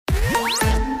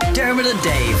Dermot and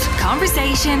Dave.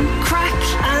 Conversation, crack,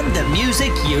 And the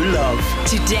music you love.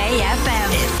 Today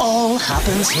FM. It all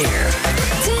happens here.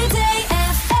 Today FM.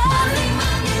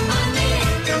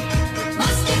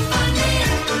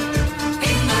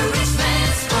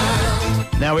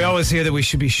 Now, we always hear that we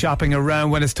should be shopping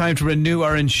around when it's time to renew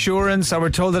our insurance, or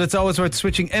we're told that it's always worth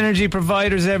switching energy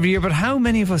providers every year. But how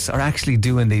many of us are actually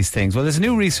doing these things? Well, there's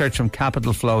new research from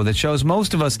Capital Flow that shows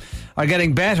most of us are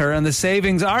getting better, and the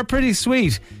savings are pretty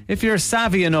sweet if you're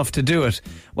savvy enough to do it.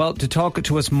 Well, to talk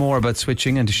to us more about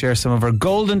switching and to share some of our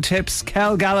golden tips,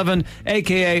 Kel Gallivan,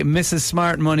 a.k.a. Mrs.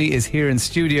 Smart Money, is here in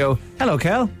studio. Hello,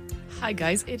 Kel. Hi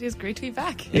guys, it is great to be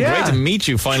back. Yeah. Great to meet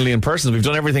you finally in person. We've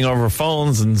done everything over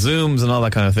phones and Zooms and all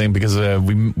that kind of thing because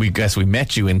we guess we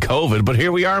met you in COVID, but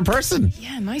here we are in person.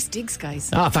 Yeah, nice digs,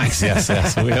 guys. Ah, thanks. Yes.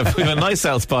 We have a nice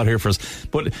south spot here for us.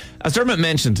 But as Dermot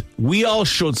mentioned, we all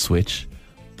should switch.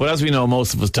 But as we know,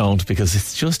 most of us don't because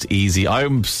it's just easy.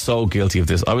 I'm so guilty of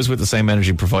this. I was with the same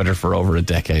energy provider for over a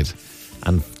decade.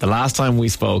 And the last time we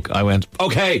spoke, I went,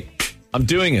 okay, I'm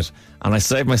doing it. And I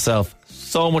saved myself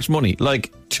so much money,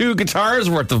 like 2 guitars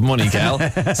worth of money, Cal.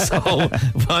 So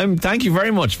thank you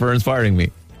very much for inspiring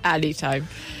me. Anytime.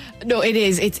 No, it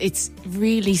is. It's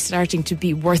really starting to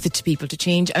be worth it to people to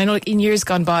change. And I know, like, in years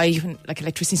gone by, even like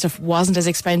electricity stuff wasn't as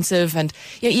expensive, and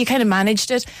you kind of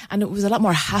managed it, and it was a lot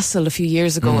more hassle a few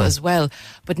years ago as well.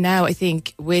 But now I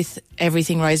think with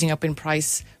everything rising up in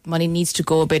price, money needs to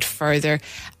go a bit further,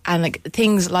 and like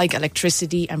things like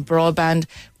electricity and broadband,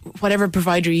 whatever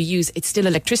provider you use, it's still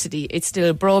electricity, it's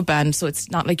still broadband, so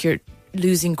it's not like you're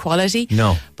losing quality.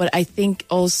 No. But I think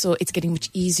also it's getting much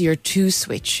easier to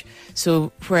switch.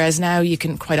 So whereas now you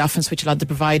can quite often switch a lot of the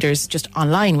providers just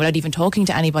online without even talking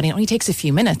to anybody, it only takes a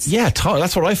few minutes. Yeah,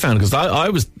 that's what I found, because I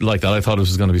was like that. I thought it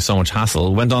was going to be so much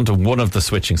hassle. Went on to one of the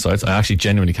switching sites. I actually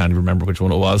genuinely can't remember which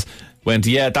one it was. Went,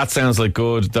 yeah, that sounds like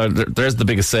good. There's the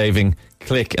biggest saving.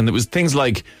 Click. And it was things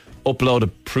like upload a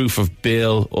proof of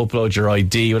bill, upload your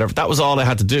ID, whatever. That was all I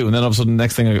had to do. And then all of a sudden, the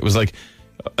next thing it was like,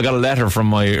 I got a letter from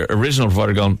my original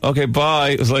provider going, okay, bye.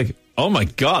 It was like, oh my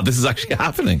God, this is actually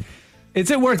happening.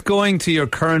 Is it worth going to your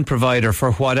current provider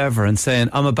for whatever and saying,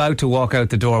 I'm about to walk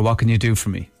out the door, what can you do for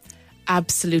me?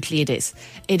 Absolutely it is.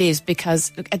 It is,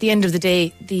 because look, at the end of the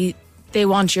day, they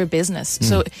want your business.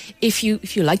 So if you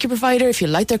like your provider, if you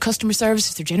like their customer service,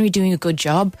 if they're generally doing a good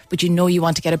job, but you know you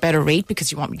want to get a better rate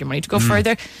because you want your money to go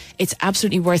further, it's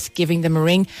absolutely worth giving them a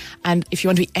ring. And if you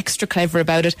want to be extra clever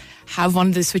about it, have one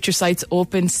of the switcher sites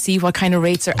open, see what kind of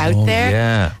rates are out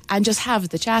there, and just have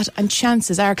the chat. And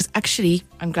chances are, because actually,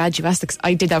 I'm glad you asked, because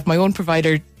I did have my own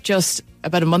provider just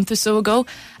about a month or so ago,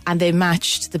 and they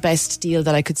matched the best deal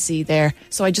that I could see there.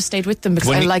 So I just stayed with them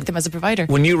because I like them as a provider.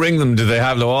 When you ring them, do they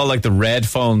have all like the red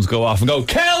phones go off and go,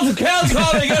 Kel's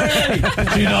calling, get ready.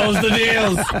 She knows the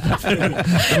deals.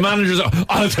 The managers are,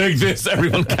 I'll take this,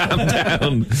 everyone calm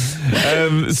down.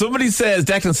 Somebody says,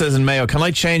 Declan says in Mayo, can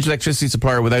I change electricity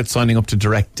supplier without signing up to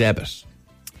direct debit?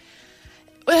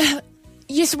 Well,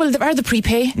 yes, well, there are the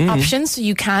prepay options, so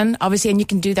you can, obviously, and you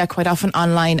can do that quite often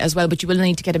online as well, but you will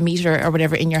need to get a meter or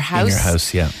whatever in your house. In your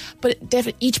house, yeah. But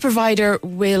definitely, each provider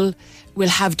will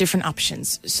have different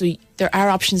options. So there are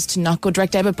options to not go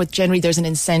direct debit, but generally there's an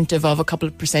incentive of a couple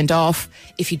of % off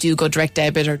if you do go direct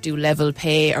debit or do level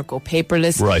pay or go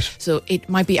paperless. Right. So it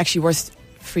might be actually worth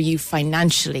for you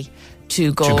financially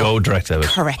to go direct debit,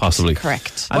 correct, possibly.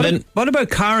 Correct. And what about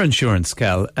car insurance,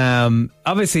 Kel?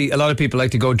 Obviously, a lot of people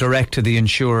like to go direct to the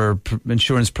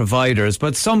insurance providers,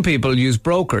 but some people use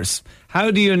brokers.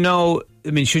 How do you know?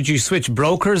 I mean, should you switch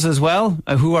brokers as well,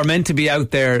 who are meant to be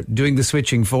out there doing the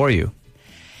switching for you?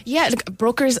 Yeah, look,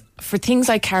 brokers, for things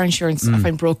like car insurance, I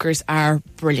find brokers are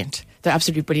brilliant. They're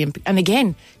absolutely brilliant. And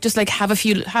again, just like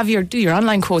do your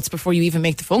online quotes before you even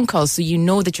make the phone calls, so you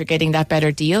know that you're getting that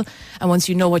better deal. And once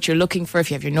you know what you're looking for,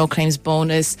 if you have your no claims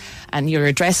bonus and your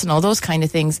address and all those kind of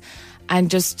things,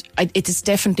 and it is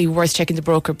definitely worth checking the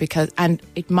broker, and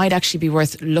it might actually be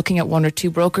worth looking at one or two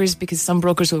brokers, because some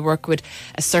brokers will work with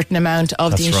a certain amount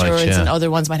of the insurance, and other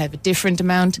ones might have a different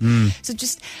amount. So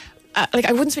just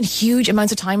I wouldn't spend huge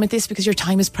amounts of time with this, because your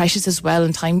time is precious as well,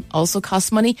 and time also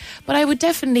costs money. But I would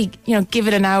definitely, give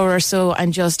it an hour or so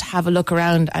and just have a look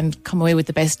around and come away with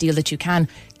the best deal that you can.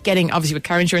 Getting, obviously, with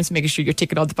car insurance, making sure you're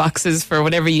ticking all the boxes for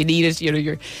whatever you need it,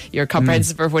 your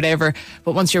comprehensive or whatever.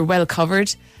 But once you're well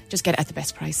covered, just get it at the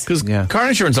best price. Because car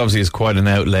insurance obviously is quite an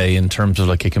outlay in terms of,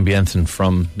 like, it can be anything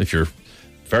from, if you're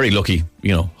very lucky,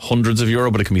 hundreds of euro,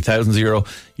 but it can be thousands of euro.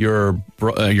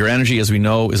 Your energy, as we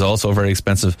know, is also very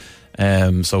expensive.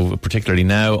 So particularly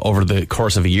now, over the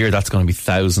course of a year, that's going to be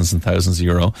thousands and thousands of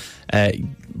euro.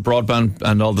 Broadband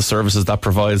and all the services that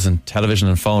provides, and television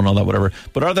and phone, all that, whatever.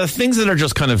 But are there things that are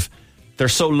just kind of, they're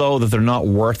so low that they're not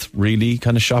worth really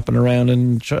kind of shopping around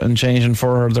and changing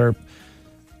for? Their...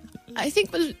 I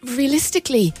think, well,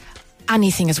 realistically,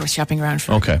 anything is worth shopping around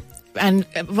for. Okay. And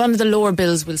one of the lower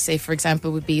bills, we'll say, for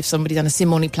example, would be if somebody's on a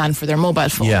SIM-only plan for their mobile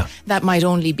phone. Yeah. That might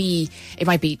only be, it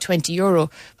might be 20 euro,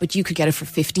 but you could get it for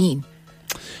 15.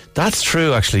 That's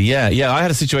true, actually. Yeah. I had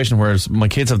a situation where my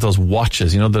kids have those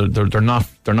watches. They're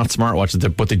not smart watches,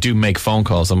 but they do make phone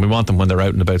calls, and we want them when they're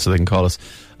out and about so they can call us.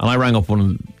 And I rang up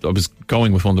I was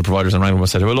going with one of the providers, and rang them and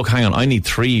said, "Well, look, hang on, I need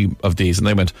 3 of these." And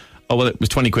they went, "Oh, well, it was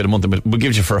 20 quid a month. We'll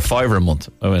give you for a £5 a month."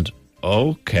 I went,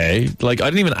 okay. I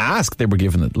didn't even ask they were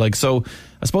giving it. So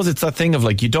I suppose it's that thing of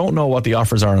you don't know what the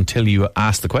offers are until you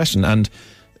ask the question. And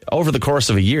over the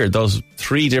course of a year, those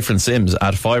 3 different SIMs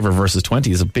at £5 versus 20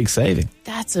 is a big saving.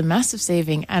 That's a massive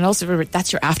saving. And also remember,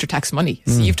 that's your after-tax money.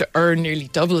 So you have to earn nearly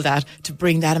double that to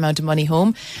bring that amount of money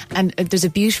home. And there's a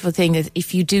beautiful thing that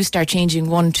if you do start changing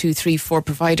 1, 2, 3, 4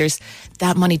 providers,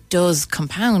 that money does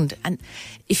compound. And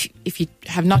if you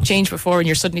have not changed before and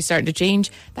you're suddenly starting to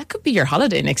change, that could be your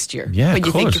holiday next year. Yeah, when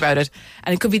you think about it.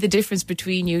 And it could be the difference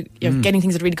between you getting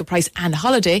things at a really good price and a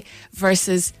holiday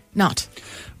versus not.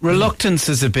 Reluctance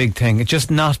is a big thing. It's just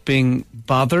not being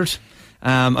bothered.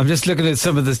 I'm just looking at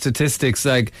some of the statistics.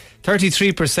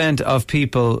 33% of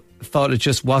people thought it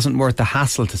just wasn't worth the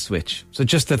hassle to switch. So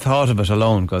just the thought of it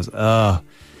alone goes, ugh.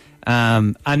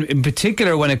 And in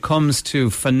particular, when it comes to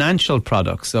financial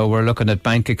products, so we're looking at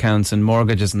bank accounts and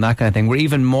mortgages and that kind of thing, we're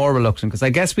even more reluctant, because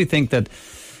I guess we think that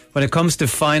when it comes to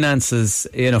finances,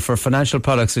 for financial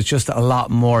products, it's just a lot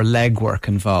more legwork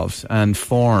involved and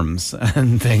forms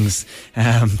and things.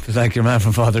 Like your man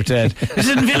from Father Ted. I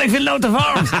didn't feel like filling out the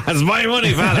forms. It's my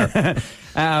money, father.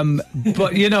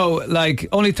 But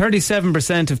only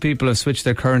 37% of people have switched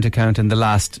their current account in the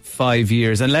last 5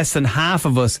 years, and less than half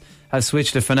of us have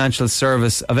switched a financial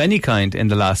service of any kind in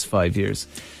the last 5 years.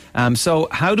 So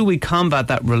how do we combat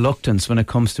that reluctance when it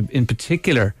comes to, in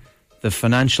particular, the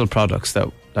financial products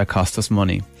that cost us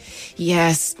money?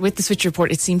 Yes, with the Switch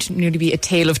Report, it seemed to nearly be a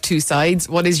tale of two sides.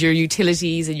 What is your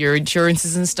utilities and your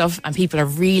insurances and stuff? And people are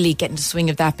really getting the swing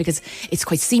of that because it's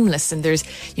quite seamless, and there's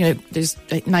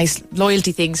nice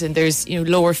loyalty things, and there's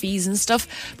lower fees and stuff.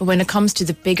 But when it comes to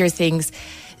the bigger things,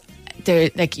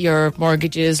 like your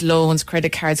mortgages, loans,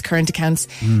 credit cards, current accounts,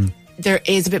 there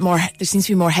is a bit more, there seems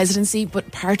to be more hesitancy,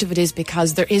 but part of it is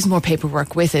because there is more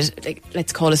paperwork with it.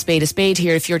 Let's call a spade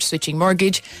here. If you're switching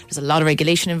mortgage, there's a lot of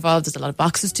regulation involved, there's a lot of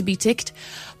boxes to be ticked.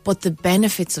 But the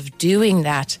benefits of doing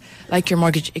that, like your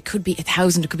mortgage, it could be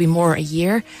 1,000, it could be more a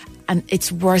year, and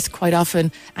it's worth quite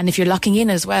often. And if you're locking in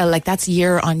as well, that's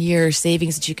year on year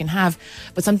savings that you can have.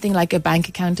 But something like a bank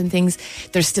account and things,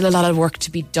 there's still a lot of work to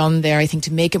be done there, I think,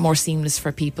 to make it more seamless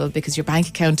for people, because your bank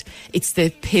account, it's the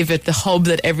pivot, the hub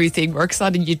that everything works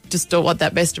on, and you just don't want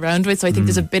that messed around with. So I think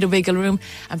there's a bit of wiggle room,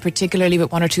 and particularly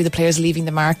with 1 or 2 of the players leaving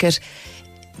the market,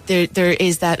 there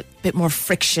is that bit more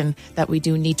friction that we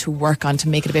do need to work on to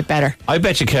make it a bit better. I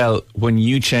bet you, Kel, when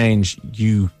you change,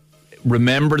 you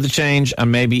remember the change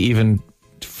and maybe even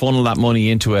funnel that money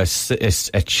into a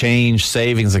change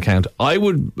savings account. I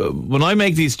would, when I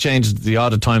make these changes, the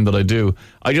odd time that I do,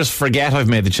 I just forget I've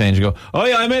made the change and go, oh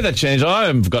yeah, I made that change.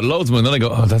 I've got loads of money. Then I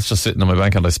go, oh, that's just sitting on my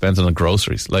bank account. I spent it on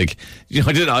groceries. I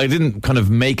didn't kind of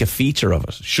make a feature of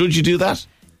it. Should you do that?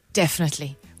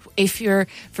 Definitely. If you're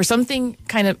for something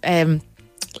kind of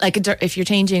if you're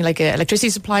changing like an electricity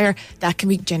supplier, that can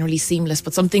be generally seamless.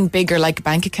 But something bigger like a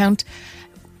bank account,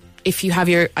 if you have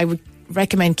I would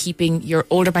recommend keeping your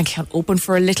older bank account open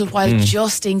for a little while,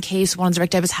 just in case one of the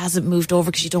direct debits hasn't moved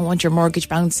over, because you don't want your mortgage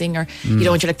bouncing, or you don't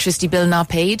want your electricity bill not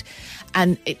paid.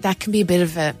 And that can be a bit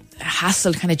of a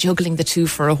hassle, kind of juggling the two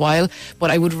for a while.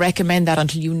 But I would recommend that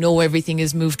until you know everything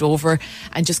is moved over,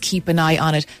 and just keep an eye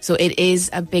on it. So it is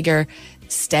a bigger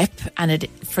step, and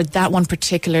for that one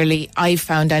particularly, I've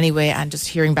found anyway, and just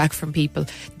hearing back from people,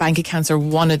 bank accounts are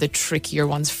one of the trickier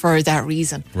ones for that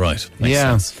reason. Right. Makes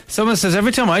sense. Someone says,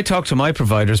 every time I talk to my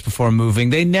providers before moving,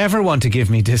 they never want to give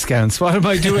me discounts. What am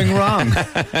I doing wrong?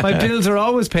 My bills are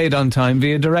always paid on time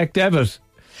via direct debit.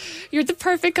 You're the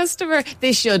perfect customer.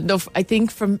 They should. No, I think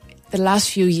from the last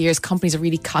few years, companies are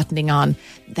really cottoning on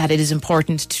that it is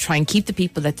important to try and keep the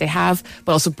people that they have,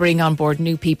 but also bring on board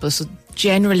new people. So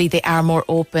generally they are more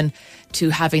open to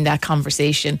having that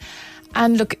conversation.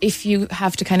 And look, if you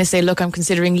have to kind of say, look, I'm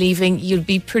considering leaving, you'll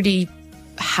be pretty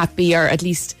happy or at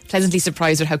least pleasantly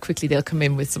surprised at how quickly they'll come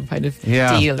in with some kind of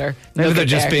Yeah. deal or Maybe nugget they're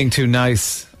just there. being too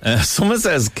nice. Someone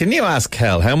says, can you ask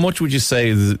Kel, how much would you say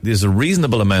is a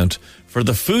reasonable amount for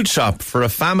the food shop for a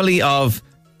family of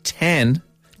 10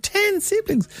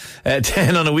 siblings?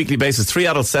 10 on a weekly basis, 3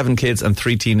 adults, 7 kids and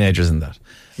 3 teenagers in that.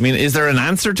 I mean, is there an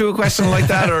answer to a question like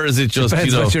that, or is it just,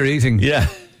 Depends you know, what you're eating. Yeah.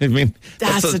 I mean,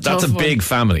 That's a that's a tough one. big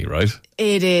family, right?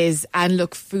 It is. And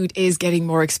look, food is getting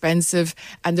more expensive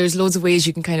and there's loads of ways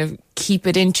you can kind of keep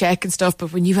it in check and stuff.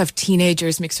 But when you have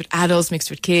teenagers mixed with adults,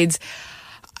 mixed with kids,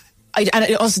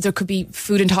 and also there could be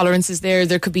food intolerances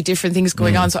there could be different things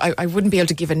going on. So I wouldn't be able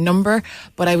to give a number,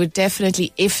 but I would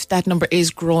definitely, if that number is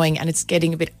growing and it's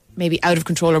getting a bit maybe out of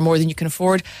control or more than you can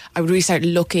afford, I would really start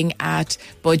looking at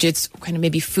budgets, kind of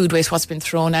maybe food waste, what's been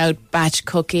thrown out, batch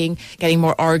cooking, getting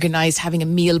more organised, having a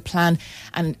meal plan.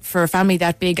 And for a family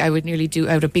that big, I would nearly do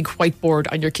out a big whiteboard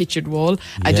on your kitchen wall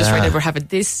and just write out, we're having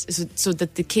this, so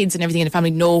that the kids and everything in the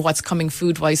family know what's coming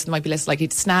food wise, so they might be less likely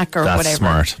to snack or That's whatever.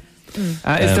 smart.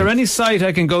 Is there any site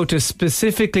I can go to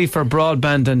specifically for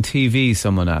broadband and TV,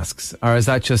 someone asks? Or is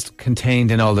that just contained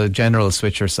in all the general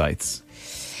switcher sites?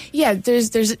 Yeah,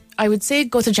 there's. I would say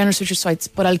go to general switcher sites,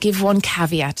 but I'll give one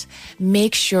caveat.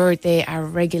 Make sure they are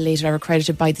regulated or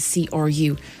accredited by the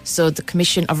CRU, so the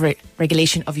Commission of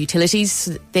Regulation of Utilities.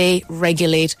 So that they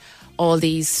regulate all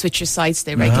these switcher sites,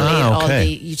 they regulate all the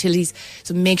utilities.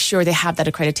 So make sure they have that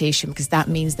accreditation, because that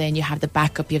means then you have the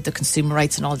backup, you have the consumer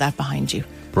rights and all that behind you.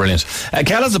 Brilliant.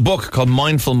 Kel has a book called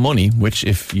Mindful Money, which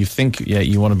if you think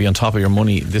you want to be on top of your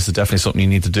money, this is definitely something you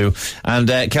need to do. And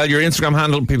Kel, your Instagram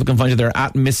handle, people can find you there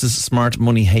at Mrs. Smart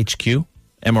Money HQ.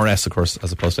 MRS, of course,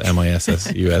 as opposed to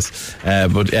MISSUS.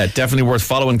 But definitely worth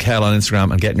following Kel on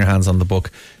Instagram and getting your hands on the book.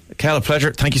 Kel, a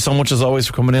pleasure. Thank you so much as always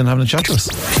for coming in and having a chat to us.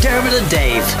 Dermot and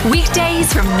Dave.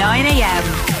 Weekdays from 9 a.m.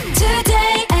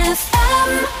 Today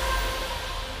FM.